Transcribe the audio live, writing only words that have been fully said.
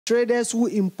traders who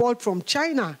import from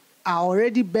China are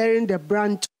already bearing the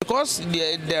brunt. Because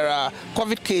there are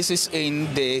COVID cases in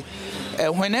the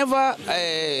whenever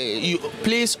you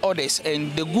place orders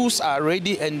and the goods are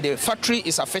ready and the factory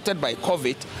is affected by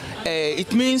COVID,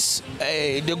 it means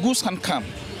the goods can come.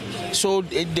 So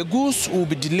the goods will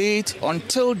be delayed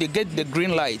until they get the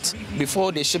green light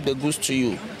before they ship the goods to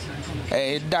you.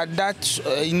 That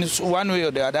in one way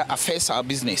or the other affects our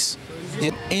business.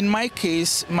 In my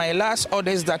case, my last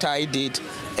orders that I did,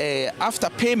 after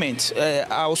payment,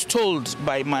 I was told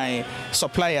by my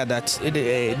supplier that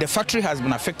the factory has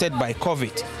been affected by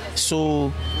COVID.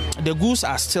 So the goods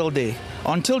are still there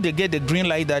until they get the green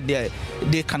light that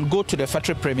they can go to the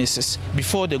factory premises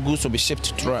before the goods will be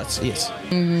shipped to us. Yes.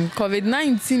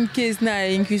 COVID-19 case na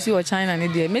increase in China ni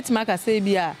dey. Metimaka say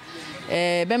bia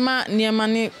bema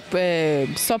niamane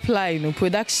supply no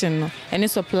production no any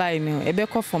supply no ebe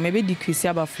ko from ebe decrease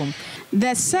aba from.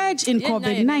 The surge in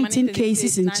COVID-19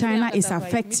 cases in China is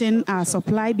affecting our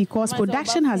supply because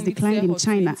production has declined in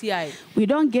China. We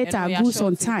don't get our goods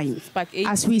on time.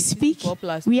 As we speak,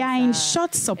 we are in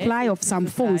short supply of some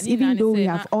phones, even though we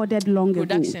have ordered long ago.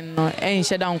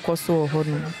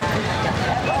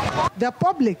 The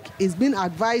public is being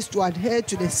advised to adhere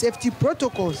to the safety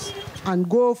protocols and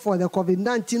go for the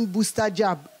COVID-19 booster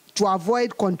jab to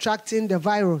avoid contracting the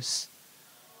virus.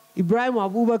 Ibrahim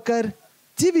Abubakar,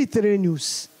 TV3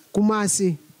 News,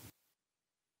 Kumasi.